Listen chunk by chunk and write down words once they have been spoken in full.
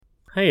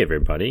Hey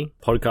everybody,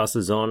 podcast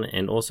is on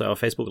and also our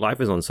Facebook Live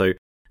is on, so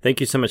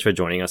thank you so much for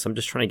joining us. I'm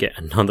just trying to get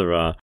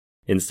another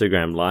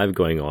Instagram Live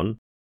going on,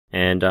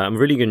 and I'm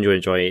really going to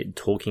enjoy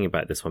talking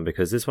about this one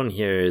because this one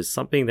here is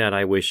something that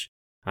I wish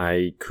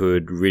I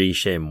could really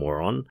share more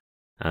on,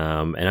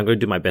 and I'm going to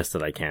do my best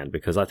that I can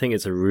because I think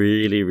it's a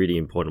really, really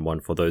important one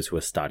for those who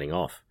are starting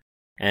off.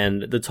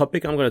 And the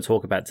topic I'm going to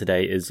talk about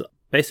today is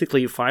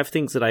basically 5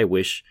 things that I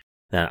wish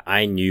that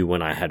I knew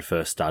when I had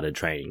first started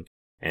training.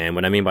 And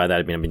what I mean by that,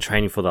 I've been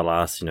training for the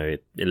last,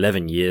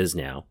 11 years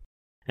now,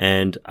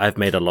 and I've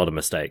made a lot of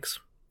mistakes.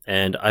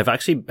 And I've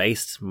actually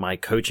based my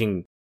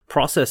coaching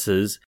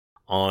processes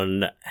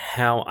on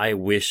how I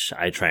wish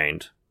I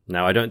trained.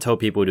 Now, I don't tell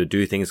people to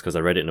do things because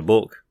I read it in a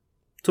book.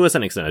 To a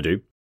certain extent, I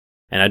do.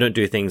 And I don't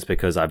do things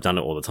because I've done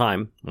it all the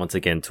time. Once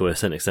again, to a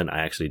certain extent, I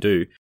actually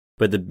do.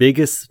 But the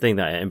biggest thing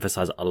that I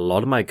emphasize a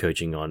lot of my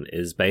coaching on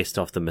is based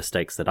off the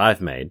mistakes that I've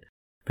made.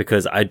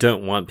 Because I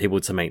don't want people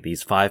to make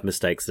these 5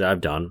 mistakes that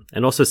I've done,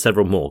 and also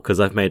several more,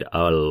 because I've made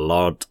a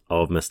lot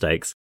of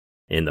mistakes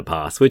in the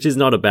past, which is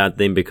not a bad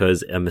thing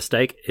because a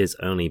mistake is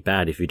only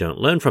bad if you don't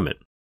learn from it.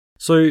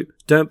 So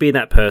don't be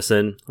that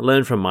person,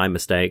 learn from my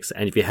mistakes,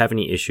 and if you have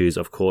any issues,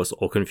 of course,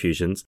 or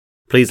confusions,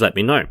 please let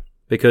me know,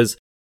 because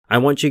I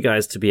want you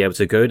guys to be able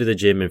to go to the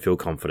gym and feel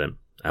confident.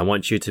 I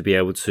want you to be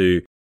able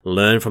to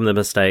learn from the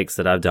mistakes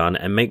that I've done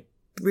and make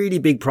really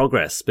big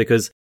progress,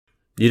 because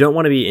you don't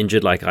want to be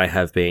injured like I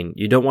have been.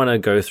 You don't want to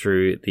go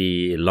through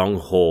the long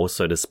haul,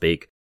 so to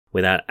speak,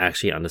 without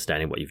actually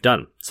understanding what you've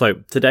done. So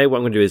today what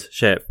I'm going to do is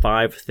share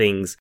 5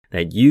 things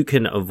that you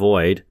can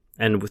avoid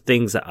and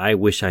things that I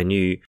wish I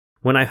knew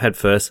when I had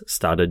first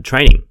started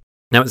training.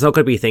 Now, it's not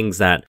going to be things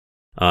that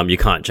you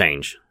can't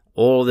change.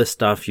 All this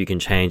stuff you can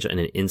change in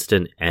an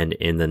instant and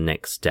in the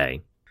next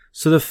day.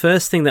 So the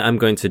first thing that I'm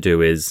going to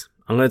do is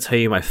I'm going to tell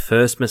you my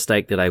first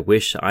mistake that I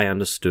wish I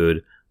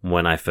understood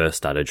when I first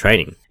started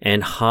training.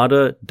 And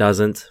harder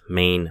doesn't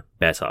mean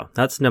better.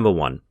 That's number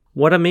 1.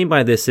 What I mean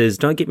by this is,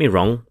 don't get me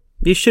wrong,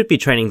 you should be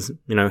training,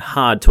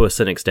 hard to a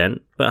certain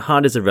extent, but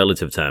hard is a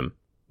relative term.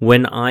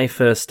 When I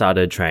first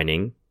started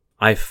training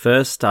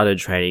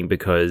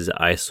because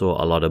I saw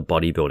a lot of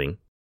bodybuilding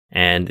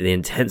and the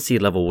intensity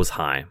level was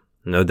high.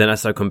 Then I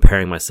started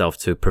comparing myself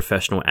to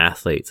professional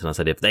athletes and I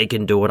said, if they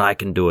can do it, I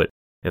can do it.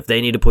 If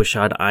they need to push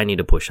hard, I need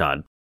to push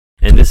hard.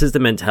 And this is the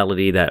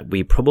mentality that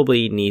we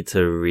probably need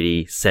to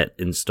really set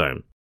in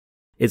stone.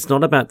 It's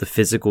not about the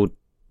physical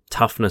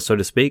toughness, so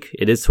to speak.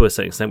 It is to a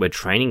certain extent, we're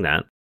training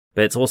that,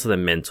 but it's also the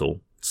mental.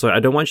 So I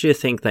don't want you to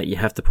think that you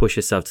have to push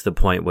yourself to the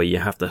point where you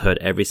have to hurt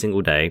every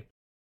single day.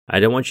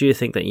 I don't want you to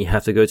think that you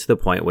have to go to the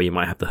point where you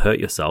might have to hurt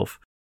yourself.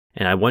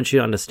 And I want you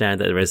to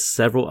understand that there is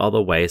several other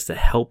ways to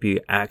help you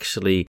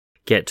actually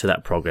get to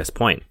that progress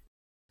point.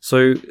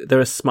 So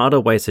there are smarter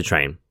ways to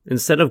train.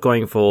 Instead of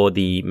going for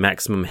the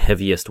maximum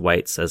heaviest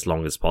weights as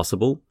long as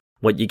possible,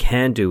 what you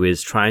can do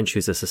is try and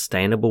choose a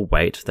sustainable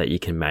weight that you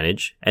can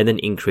manage and then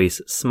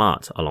increase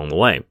smart along the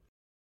way.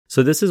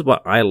 So this is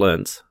what I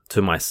learned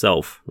to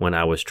myself when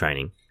I was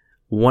training.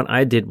 What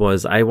I did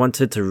was I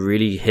wanted to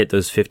really hit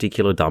those 50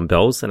 kilo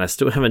dumbbells, and I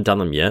still haven't done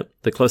them yet.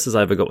 The closest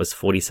I ever got was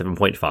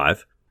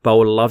 47.5, but I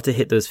would love to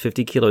hit those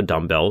 50 kilo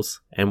dumbbells.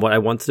 And what I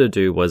wanted to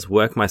do was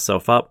work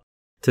myself up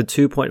to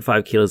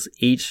 2.5 kilos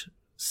each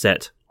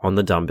set on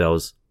the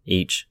dumbbells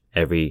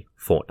every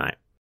fortnight.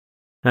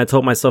 And I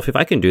told myself, if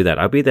I can do that,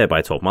 I'll be there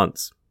by 12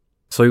 months.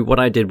 So what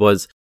I did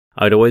was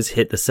I'd always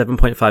hit the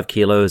 7.5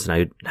 kilos and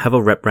I'd have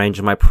a rep range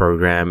in my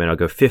program and I'll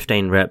go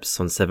 15 reps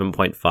on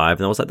 7.5.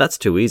 And I was like, that's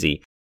too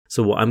easy.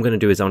 So what I'm going to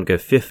do is I'm going to go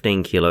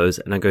 15 kilos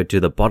and I'll go to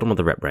the bottom of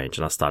the rep range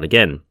and I'll start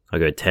again. I'll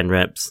go 10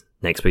 reps.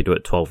 Next week do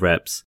it 12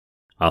 reps.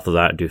 After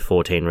that, do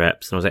 14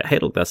 reps. And I was like, hey,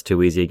 look, that's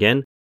too easy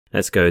again.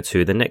 Let's go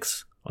to the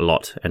next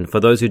lot. And for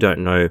those who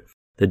don't know,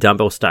 the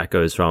dumbbell stack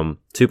goes from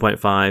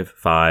 2.5,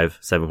 5,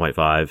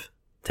 7.5,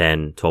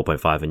 10,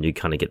 12.5, and you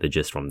kind of get the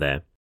gist from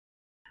there.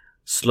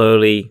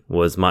 Slowly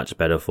was much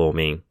better for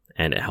me,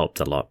 and it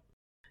helped a lot.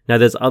 Now,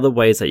 there's other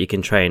ways that you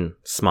can train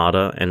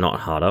smarter and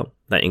not harder.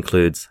 That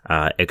includes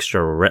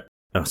extra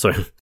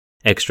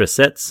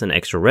sets and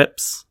extra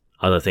reps.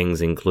 Other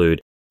things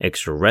include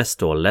extra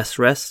rest or less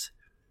rest.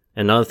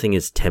 Another thing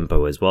is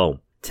tempo as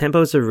well.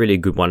 Tempo is a really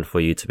good one for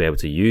you to be able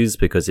to use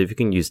because if you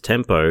can use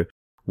tempo,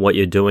 what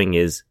you're doing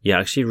is you're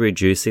actually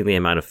reducing the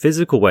amount of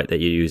physical weight that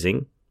you're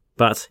using,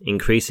 but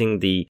increasing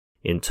the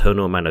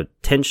internal amount of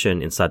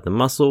tension inside the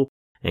muscle.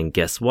 And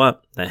guess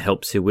what? That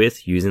helps you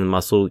with using the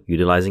muscle,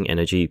 utilizing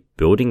energy,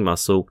 building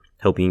muscle,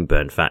 helping you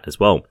burn fat as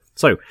well.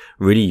 So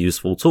really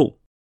useful tool.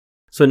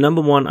 So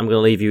number 1 I'm going to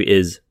leave you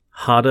is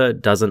harder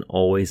doesn't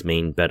always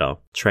mean better.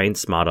 Train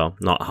smarter,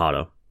 not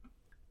harder.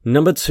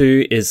 Number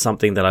 2 is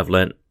something that I've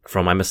learned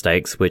from my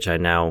mistakes, which I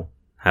now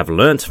have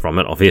learned from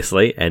it,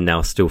 obviously, and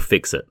now still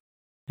fix it.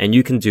 And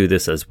you can do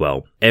this as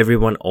well.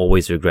 Everyone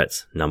always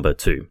regrets number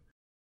 2.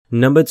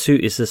 Number 2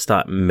 is to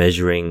start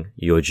measuring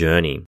your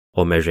journey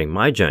or measuring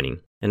my journey.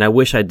 And I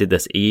wish I did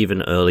this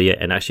even earlier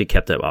and actually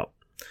kept it up.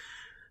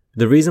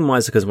 The reason why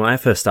is because when I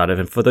first started,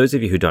 and for those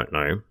of you who don't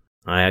know,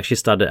 I actually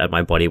started at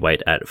my body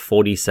weight at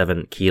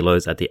 47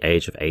 kilos at the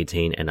age of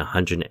 18 and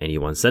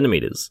 181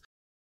 centimeters.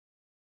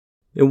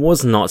 It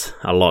was not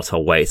a lot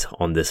of weight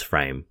on this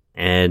frame,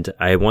 and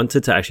I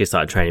wanted to actually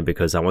start training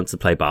because I wanted to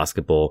play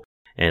basketball,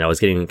 and I was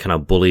getting kind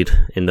of bullied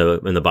in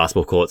the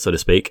basketball court, so to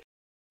speak,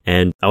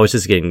 and I was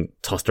just getting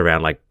tossed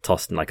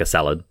like a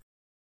salad,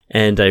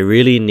 and I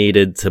really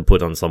needed to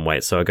put on some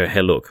weight. So I go,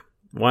 hey, look,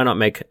 why not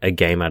make a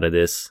game out of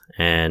this,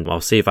 and I'll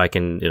see if I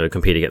can,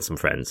 compete against some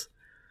friends.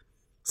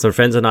 Some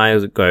friends and I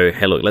go,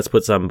 hey, look, let's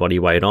put some body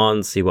weight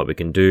on, see what we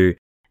can do.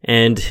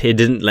 And it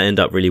didn't end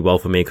up really well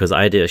for me because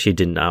I actually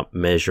didn't end up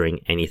measuring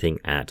anything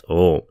at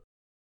all.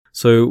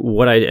 So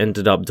what I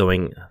ended up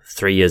doing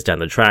 3 years down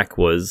the track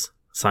was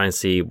trying to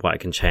see what I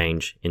can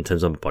change in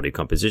terms of body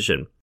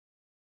composition.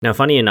 Now,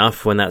 funny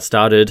enough, when that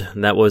started,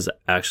 that was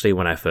actually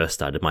when I first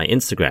started my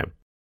Instagram.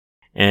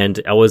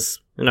 And I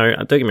was,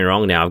 don't get me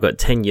wrong now, I've got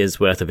 10 years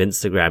worth of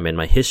Instagram in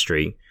my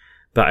history,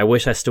 but I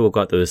wish I still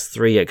got those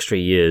 3 extra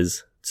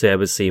years to be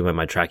able to see where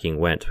my tracking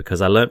went, because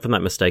I learned from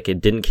that mistake.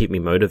 It didn't keep me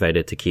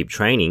motivated to keep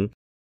training.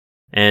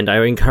 And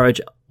I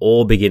encourage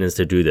all beginners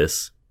to do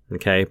this,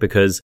 okay?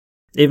 Because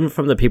even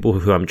from the people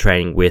who I'm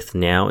training with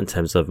now, in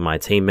terms of my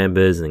team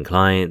members and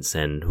clients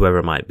and whoever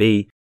it might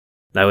be,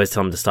 I always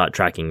tell them to start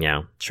tracking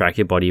now. Track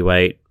your body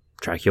weight,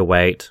 track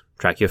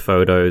your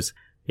photos,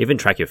 even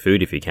track your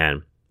food if you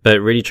can.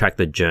 But really track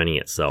the journey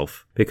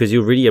itself, because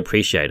you'll really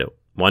appreciate it.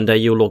 One day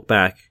you'll look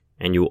back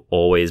and you'll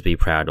always be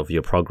proud of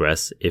your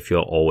progress if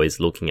you're always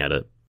looking at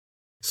it.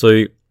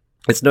 So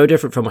it's no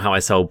different from how I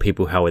tell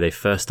people how they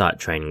first start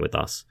training with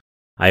us.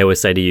 I always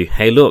say to you,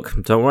 hey, look,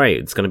 don't worry,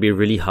 it's going to be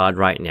really hard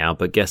right now,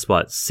 but guess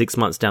what? 6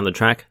 months down the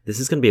track, this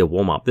is going to be a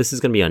warm-up. This is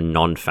going to be a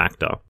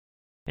non-factor.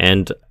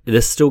 And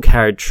this still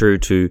carried true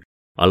to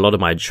a lot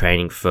of my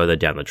training further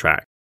down the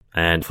track.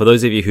 And for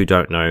those of you who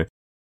don't know,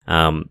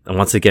 and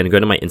once again, go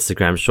to my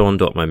Instagram,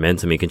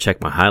 Sean.momentum, you can check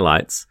my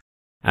highlights.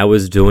 I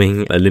was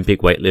doing Olympic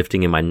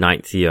weightlifting in my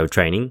 9th year of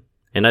training,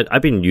 and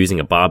I've been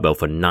using a barbell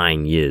for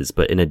 9 years,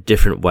 but in a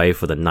different way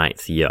for the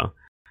 9th year.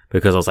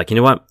 Because I was like, you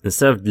know what?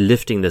 Instead of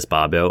lifting this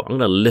barbell, I'm going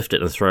to lift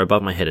it and throw it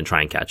above my head and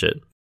try and catch it.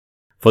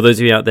 For those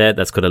of you out there,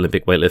 that's called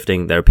Olympic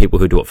weightlifting. There are people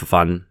who do it for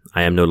fun.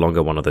 I am no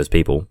longer one of those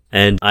people.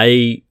 And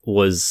I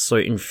was so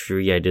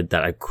infuriated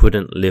that I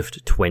couldn't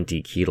lift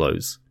 20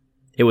 kilos.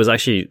 It was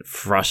actually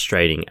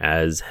frustrating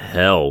as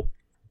hell.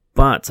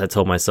 But I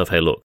told myself,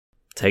 hey, look,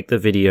 take the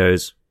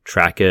videos,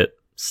 track it,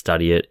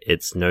 study it.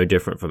 It's no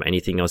different from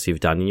anything else you've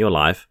done in your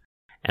life.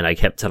 And I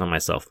kept telling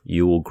myself,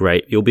 you'll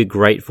be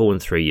grateful in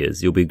 3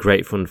 years. You'll be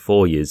grateful in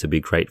 4 years. You'll be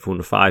grateful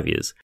in 5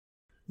 years.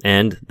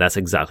 And that's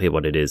exactly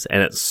what it is.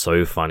 And it's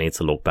so funny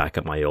to look back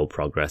at my old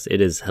progress.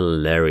 It is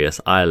hilarious.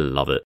 I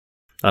love it.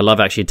 I love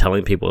actually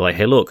telling people like,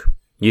 hey, look,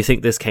 you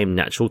think this came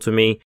natural to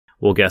me?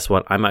 Well, guess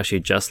what? I'm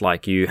actually just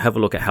like you. Have a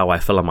look at how I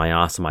fell on my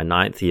ass in my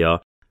 9th year,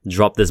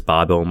 dropped this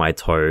barbell on my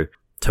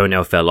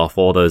toenail fell off,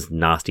 all those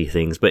nasty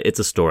things, but it's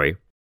a story.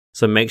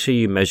 So make sure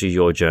you measure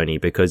your journey,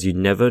 because you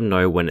never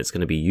know when it's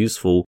going to be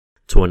useful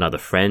to another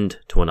friend,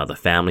 to another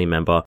family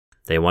member.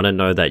 They want to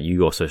know that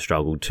you also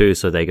struggled too.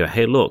 So they go,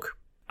 hey, look,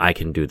 I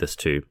can do this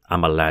too.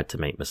 I'm allowed to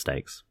make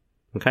mistakes.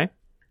 Okay.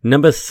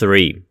 Number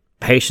 3,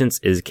 patience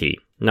is key.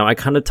 Now, I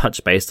kind of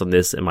touched base on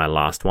this in my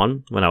last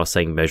one when I was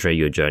saying measure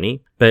your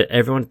journey, but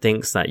everyone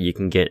thinks that you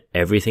can get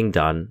everything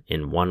done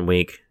in 1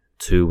 week,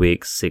 2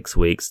 weeks, 6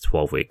 weeks,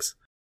 12 weeks.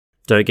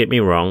 Don't get me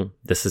wrong.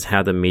 This is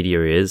how the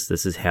media is.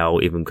 This is how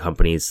even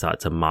companies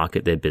start to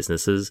market their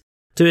businesses.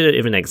 To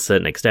even a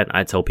certain extent,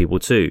 I tell people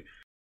too,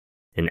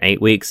 in 8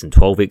 weeks and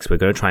 12 weeks, we're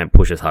going to try and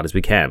push as hard as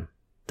we can.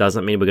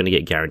 Doesn't mean we're going to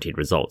get guaranteed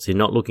results. You're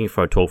not looking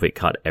for a 12-week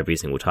cut every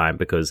single time,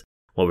 because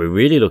what we're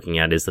really looking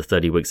at is the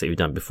 30 weeks that you've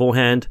done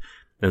beforehand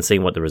and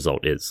seeing what the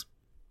result is.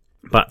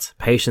 But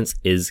patience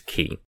is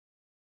key.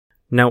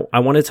 Now, I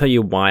want to tell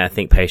you why I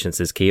think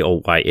patience is key,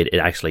 or why it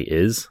actually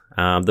is.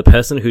 The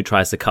person who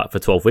tries to cut for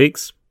 12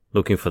 weeks,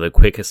 looking for the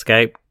quick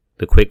escape,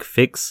 the quick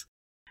fix,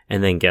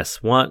 and then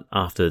guess what?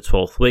 After the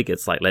 12th week,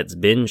 it's like, let's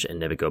binge and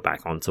never go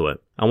back onto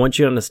it. I want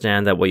you to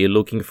understand that what you're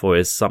looking for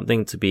is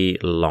something to be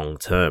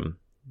long-term.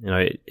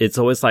 It's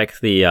always like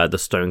the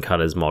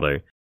stonecutter's motto.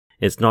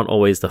 It's not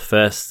always the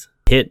first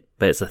hit,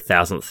 but it's the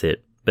 1,000th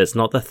hit. But it's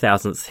not the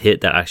 1,000th hit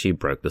that actually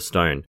broke the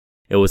stone.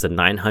 It was the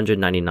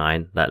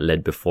 999 that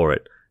led before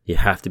it. You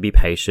have to be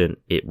patient.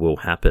 It will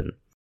happen.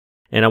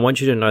 And I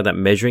want you to know that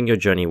measuring your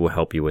journey will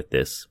help you with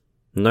this.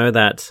 Know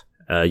that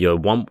your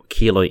 1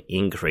 kilo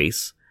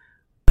increase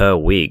per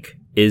week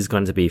is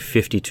going to be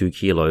 52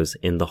 kilos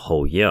in the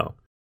whole year.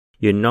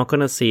 You're not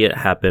going to see it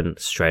happen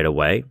straight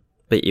away,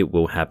 but it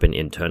will happen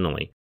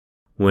internally.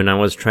 When I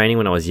was training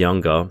when I was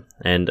younger,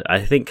 and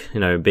I think,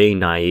 being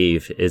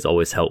naive is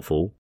always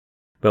helpful.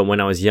 But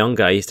when I was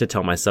younger, I used to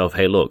tell myself,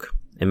 hey, look,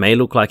 it may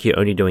look like you're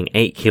only doing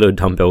 8 kilo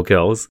dumbbell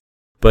curls,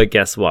 but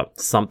guess what?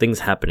 Something's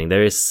happening.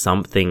 There is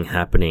something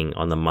happening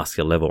on the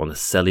muscular level, on the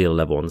cellular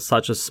level, on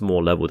such a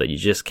small level that you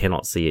just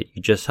cannot see it.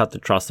 You just have to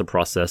trust the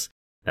process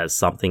that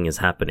something is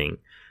happening.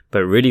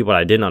 But really what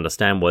I didn't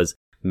understand was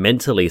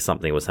mentally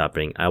something was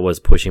happening. I was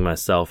pushing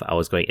myself. I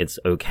was going, it's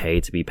okay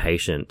to be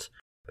patient.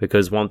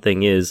 Because one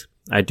thing is,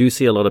 I do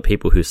see a lot of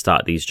people who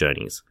start these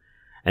journeys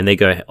and they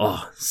go,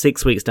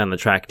 6 weeks down the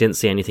track, didn't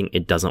see anything,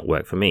 it doesn't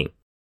work for me.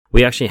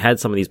 We actually had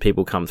some of these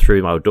people come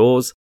through my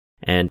doors,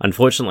 and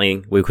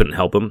unfortunately, we couldn't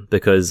help them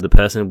because the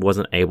person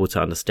wasn't able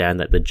to understand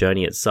that the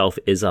journey itself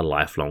is a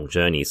lifelong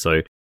journey.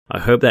 So I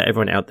hope that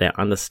everyone out there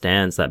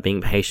understands that being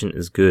patient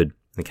is good,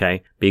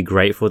 okay? Be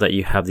grateful that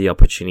you have the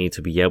opportunity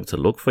to be able to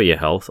look for your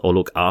health or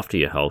look after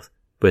your health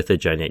with the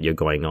journey that you're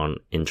going on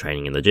in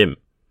training in the gym.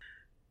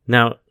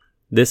 Now,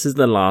 this is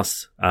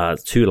the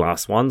two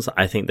last ones.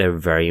 I think they're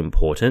very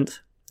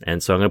important.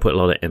 And so I'm going to put a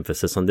lot of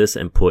emphasis on this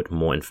and put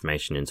more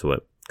information into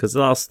it. Because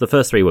the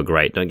first three were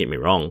great, don't get me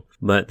wrong,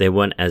 but they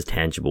weren't as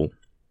tangible.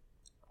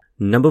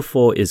 Number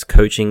 4 is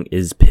coaching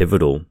is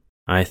pivotal.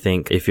 I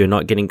think if you're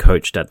not getting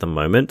coached at the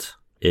moment,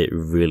 it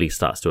really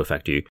starts to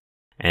affect you.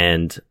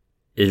 And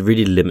it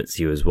really limits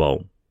you as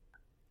well.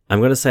 I'm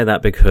going to say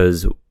that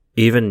because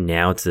even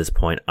now to this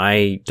point,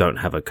 I don't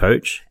have a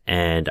coach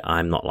and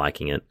I'm not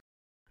liking it.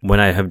 When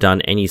I have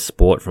done any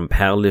sport from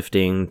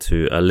powerlifting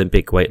to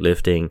Olympic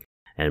weightlifting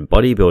and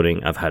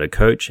bodybuilding, I've had a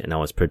coach and I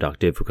was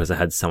productive because I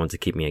had someone to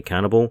keep me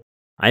accountable.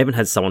 I even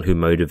had someone who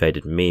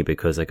motivated me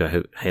because I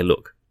go, hey,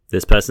 look,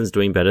 this person's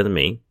doing better than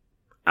me.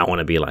 I want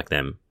to be like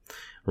them.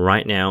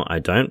 Right now, I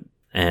don't,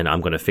 and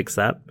I'm going to fix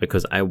that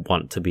because I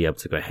want to be able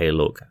to go, hey,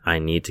 look, I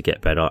need to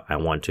get better. I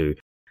want to,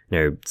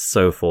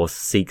 so forth,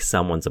 seek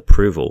someone's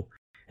approval.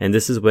 And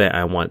this is where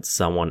I want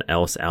someone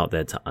else out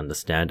there to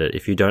understand it.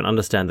 If you don't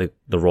understand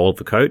the role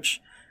of a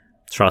coach,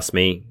 trust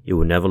me, you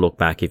will never look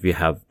back if you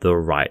have the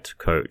right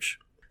coach.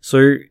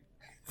 So,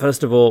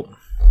 first of all,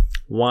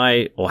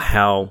 why or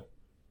how?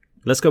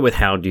 Let's go with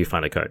how do you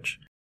find a coach?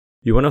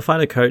 You want to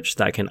find a coach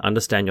that can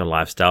understand your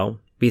lifestyle,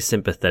 be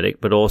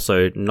sympathetic, but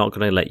also not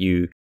going to let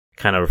you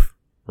kind of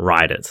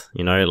ride it,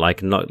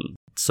 like not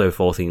so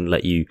forcing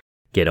let you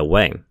get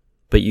away.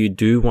 But you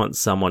do want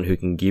someone who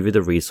can give you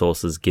the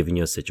resources given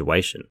your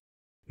situation.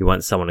 You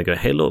want someone to go,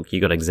 hey, look, you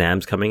got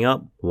exams coming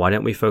up. Why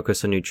don't we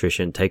focus on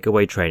nutrition, take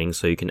away training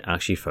so you can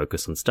actually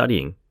focus on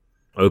studying?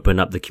 Open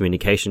up the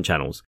communication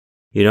channels.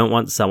 You don't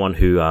want someone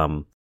who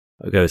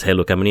goes, hey,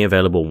 look, I'm only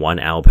available 1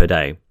 hour per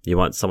day. You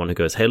want someone who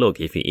goes, hey, look,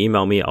 if you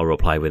email me, I'll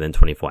reply within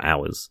 24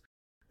 hours.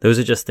 Those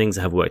are just things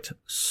that have worked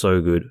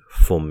so good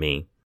for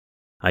me.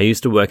 I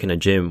used to work in a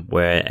gym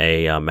where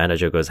a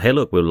manager goes, hey,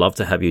 look, we'd love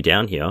to have you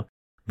down here,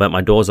 but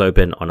my door's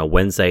open on a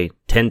Wednesday,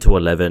 10 to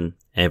 11.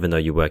 Even though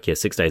you work here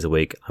 6 days a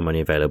week, I'm only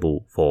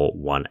available for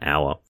 1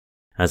 hour.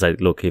 I was like,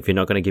 look, if you're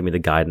not going to give me the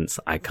guidance,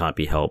 I can't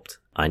be helped.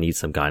 I need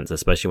some guidance,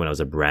 especially when I was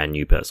a brand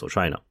new personal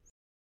trainer.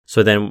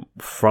 So then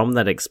from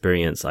that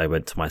experience, I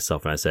went to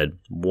myself and I said,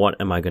 what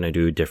am I going to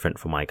do different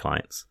for my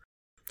clients?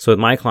 So with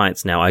my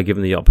clients now, I give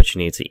them the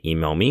opportunity to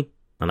email me,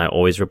 and I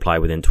always reply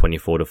within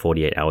 24 to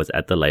 48 hours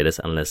at the latest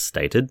unless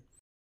stated.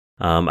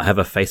 I have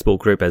a Facebook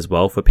group as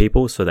well for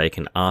people so they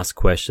can ask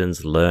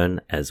questions,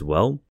 learn as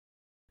well.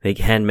 They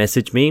can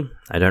message me.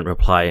 I don't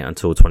reply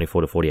until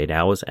 24 to 48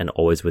 hours and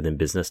always within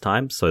business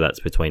time. So that's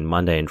between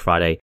Monday and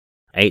Friday,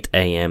 8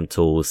 a.m.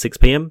 till 6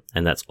 p.m.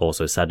 And that's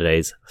also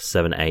Saturdays,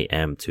 7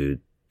 a.m. to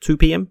 2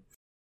 p.m.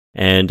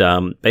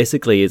 And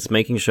basically, it's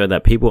making sure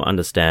that people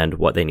understand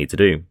what they need to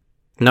do.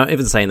 Now,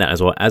 even saying that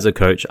as well, as a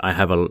coach, I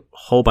have a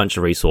whole bunch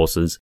of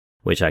resources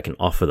which I can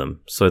offer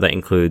them. So that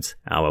includes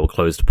our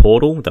closed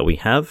portal that we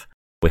have.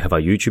 We have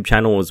our YouTube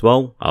channel as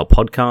well, our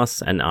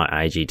podcasts, and our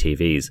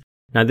IGTVs.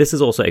 Now, this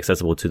is also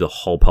accessible to the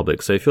whole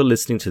public. So if you're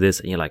listening to this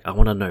and you're like, I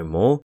want to know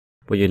more,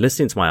 well, you're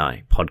listening to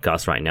my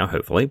podcast right now,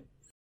 hopefully.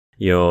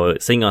 You're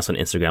seeing us on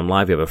Instagram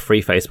Live. We have a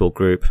free Facebook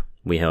group.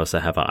 We also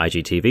have our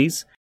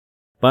IGTVs.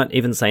 But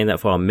even saying that,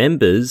 for our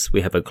members,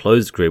 we have a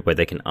closed group where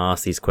they can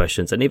ask these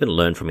questions and even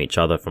learn from each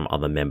other, from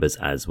other members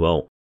as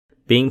well.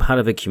 Being part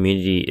of a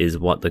community is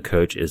what the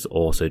coach is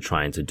also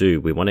trying to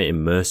do. We want to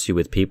immerse you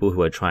with people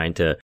who are trying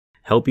to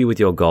help you with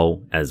your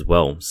goal as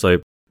well.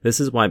 So this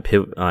is why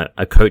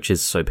a coach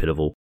is so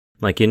pivotal.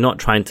 Like, you're not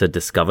trying to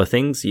discover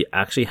things. You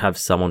actually have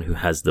someone who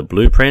has the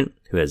blueprint,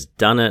 who has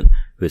done it,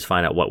 who's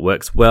found out what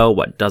works well,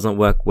 what doesn't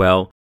work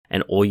well.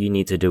 And all you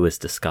need to do is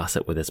discuss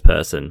it with this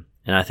person.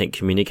 And I think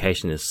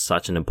communication is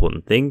such an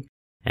important thing.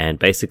 And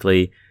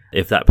basically,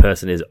 if that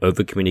person is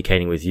over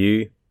communicating with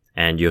you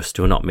and you're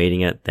still not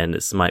meeting it, then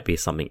this might be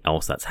something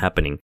else that's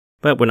happening.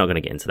 But we're not going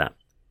to get into that.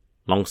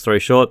 Long story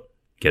short,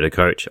 get a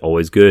coach.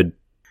 Always good.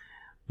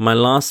 My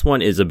last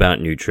one is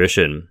about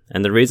nutrition.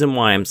 And the reason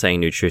why I'm saying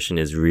nutrition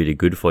is really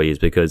good for you is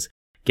because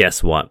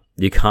guess what?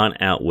 You can't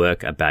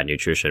outwork a bad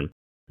nutrition.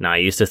 Now, I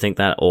used to think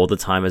that all the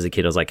time as a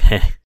kid. I was like,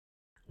 hey,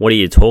 what are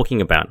you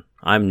talking about?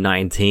 I'm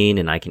 19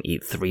 and I can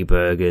eat 3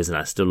 burgers and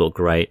I still look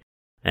great.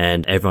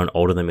 And everyone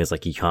older than me is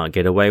like, you can't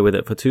get away with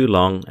it for too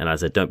long. And I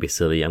said, don't be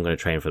silly. I'm going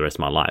to train for the rest of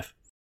my life.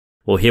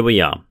 Well, here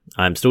we are.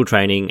 I'm still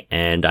training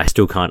and I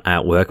still can't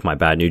outwork my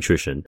bad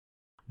nutrition.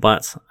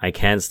 But I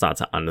can start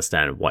to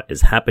understand what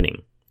is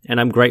happening. And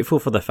I'm grateful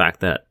for the fact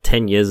that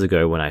 10 years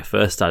ago when I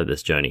first started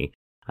this journey,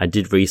 I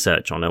did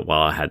research on it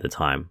while I had the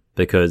time.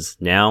 Because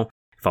now,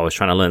 if I was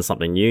trying to learn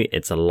something new,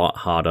 it's a lot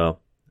harder.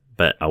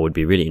 But I would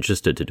be really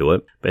interested to do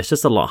it. But it's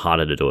just a lot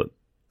harder to do it.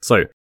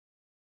 So,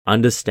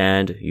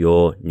 understand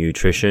your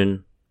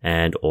nutrition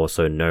and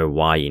also know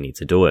why you need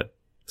to do it.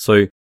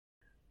 So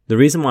the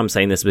reason why I'm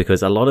saying this is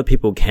because a lot of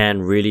people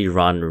can really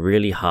run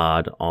really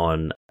hard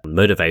on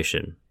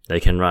motivation. They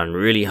can run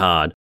really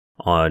hard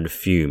on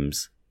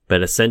fumes.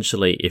 But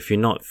essentially, if you're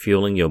not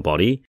fueling your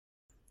body's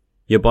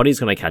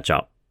going to catch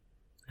up.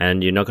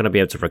 And you're not going to be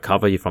able to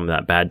recover from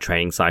that bad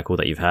training cycle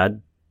that you've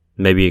had.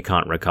 Maybe you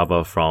can't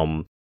recover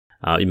from,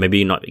 maybe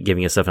you're not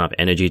giving yourself enough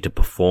energy to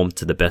perform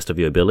to the best of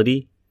your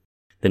ability.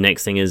 The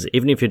next thing is,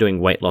 even if you're doing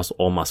weight loss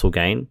or muscle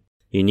gain,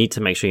 you need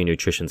to make sure your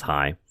nutrition's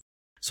high.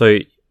 So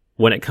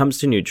when it comes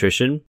to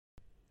nutrition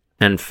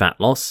and fat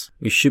loss,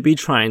 you should be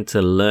trying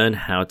to learn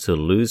how to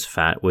lose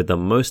fat with the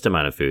most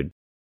amount of food.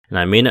 And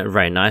I mean it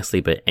very nicely,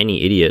 but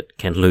any idiot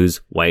can lose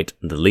weight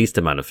the least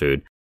amount of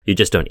food. You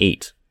just don't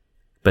eat.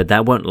 But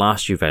that won't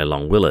last you very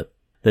long, will it?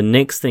 The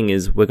next thing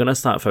is we're going to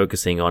start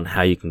focusing on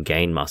how you can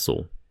gain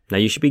muscle. Now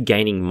you should be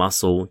gaining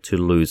muscle to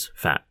lose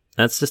fat.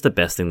 That's just the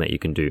best thing that you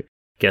can do.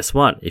 Guess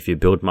what? If you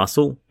build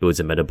muscle, builds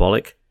your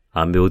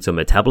builds your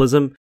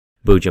metabolism.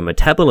 Build your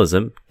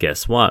metabolism,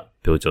 guess what?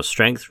 Builds your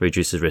strength,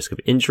 reduces risk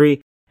of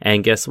injury,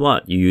 and guess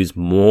what? You use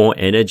more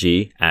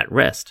energy at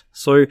rest.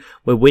 So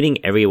we're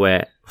winning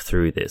everywhere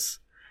through this.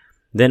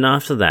 Then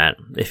after that,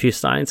 if you're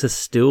starting to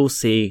still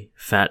see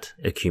fat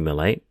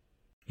accumulate,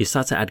 you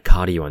start to add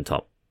cardio on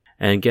top.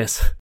 And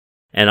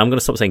I'm going to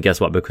stop saying guess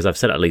what because I've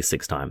said it at least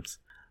 6 times.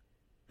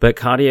 But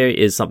cardio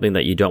is something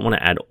that you don't want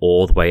to add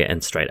all the way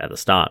and straight at the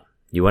start.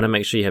 You want to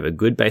make sure you have a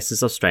good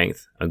basis of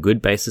strength, a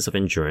good basis of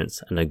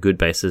endurance, and a good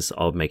basis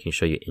of making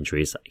sure your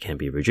injuries can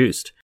be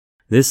reduced.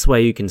 This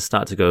way you can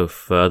start to go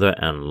further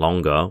and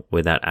longer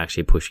without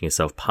actually pushing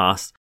yourself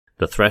past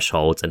the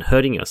thresholds and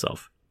hurting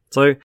yourself.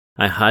 So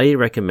I highly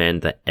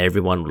recommend that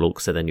everyone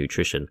looks at their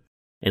nutrition.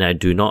 And I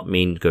do not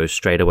mean go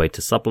straight away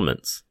to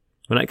supplements.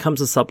 When it comes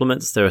to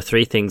supplements, there are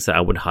 3 things that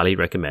I would highly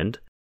recommend.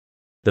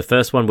 The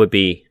first one would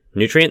be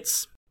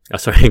nutrients.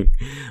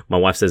 My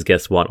wife says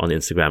guess what on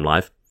Instagram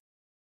Live.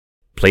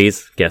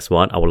 Please, guess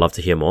what? I would love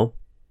to hear more.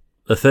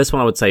 The first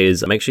one I would say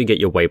is make sure you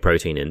get your whey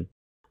protein in.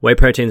 Whey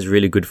protein is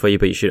really good for you,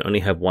 but you should only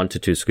have 1 to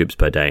 2 scoops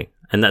per day.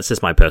 And that's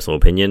just my personal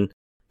opinion.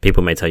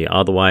 People may tell you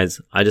otherwise.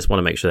 I just want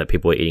to make sure that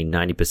people are eating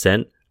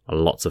 90%,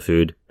 lots of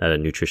food that are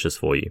nutritious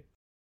for you.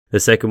 The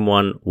second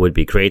one would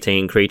be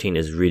creatine. Creatine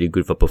is really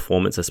good for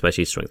performance,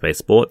 especially strength-based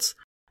sports.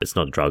 It's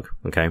not a drug,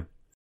 okay?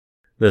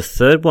 The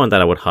third one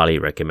that I would highly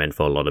recommend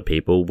for a lot of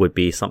people would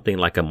be something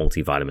like a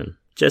multivitamin,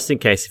 just in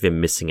case if you're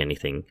missing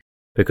anything,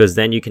 because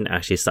then you can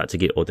actually start to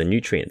get all the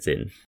nutrients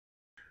in.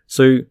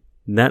 So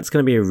that's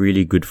going to be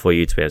really good for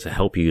you to be able to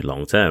help you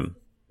long term.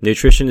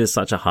 Nutrition is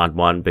such a hard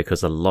one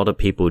because a lot of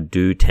people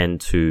do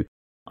tend to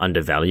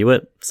undervalue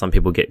it. Some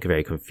people get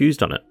very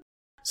confused on it.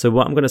 So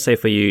what I'm going to say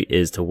for you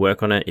is to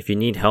work on it. If you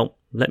need help,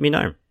 let me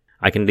know.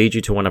 I can lead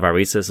you to one of our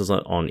resources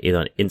on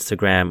either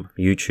Instagram,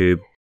 YouTube,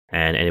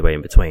 and anywhere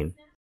in between.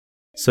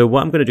 So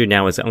what I'm going to do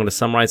now is I'm going to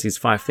summarize these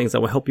 5 things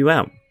that will help you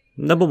out.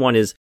 Number 1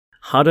 is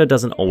harder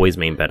doesn't always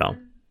mean better.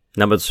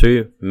 Number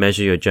 2,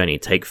 measure your journey.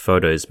 Take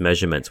photos,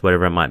 measurements,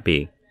 whatever it might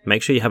be.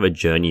 Make sure you have a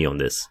journey on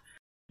this.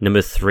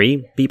 Number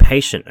 3, be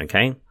patient,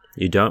 okay?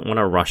 You don't want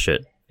to rush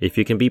it. If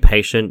you can be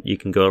patient, you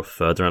can go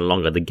further and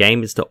longer. The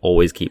game is to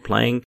always keep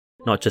playing,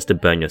 not just to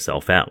burn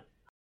yourself out.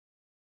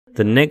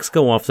 The next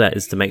goal after that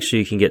is to make sure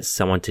you can get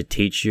someone to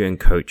teach you and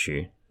coach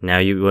you. Now,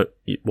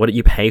 what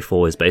you pay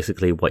for is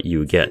basically what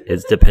you get.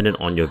 It's dependent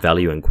on your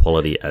value and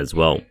quality as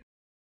well.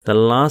 The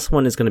last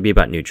one is going to be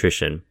about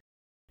nutrition.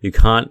 You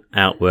can't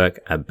outwork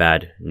a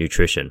bad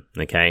nutrition,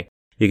 okay?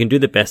 You can do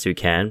the best you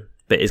can,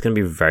 but it's going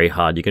to be very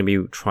hard. You're going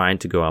to be trying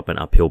to go up an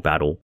uphill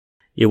battle.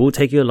 It will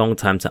take you a long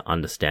time to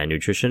understand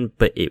nutrition,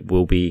 but it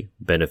will be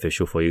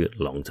beneficial for you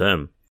long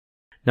term.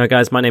 Now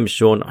guys, my name is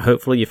Sean.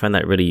 Hopefully you found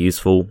that really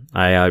useful.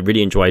 I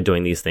really enjoy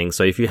doing these things.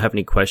 So if you have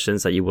any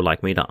questions that you would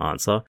like me to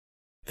answer,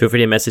 feel free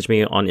to message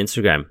me on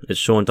Instagram. It's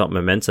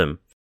sean.momentum.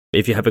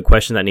 If you have a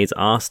question that needs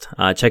asked,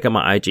 check out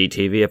my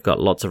IGTV. I've got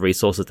lots of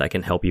resources that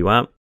can help you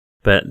out.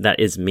 But that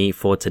is me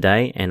for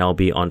today, and I'll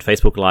be on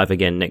Facebook Live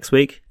again next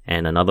week,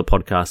 and another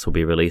podcast will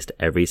be released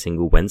every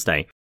single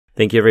Wednesday.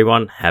 Thank you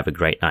everyone. Have a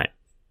great night.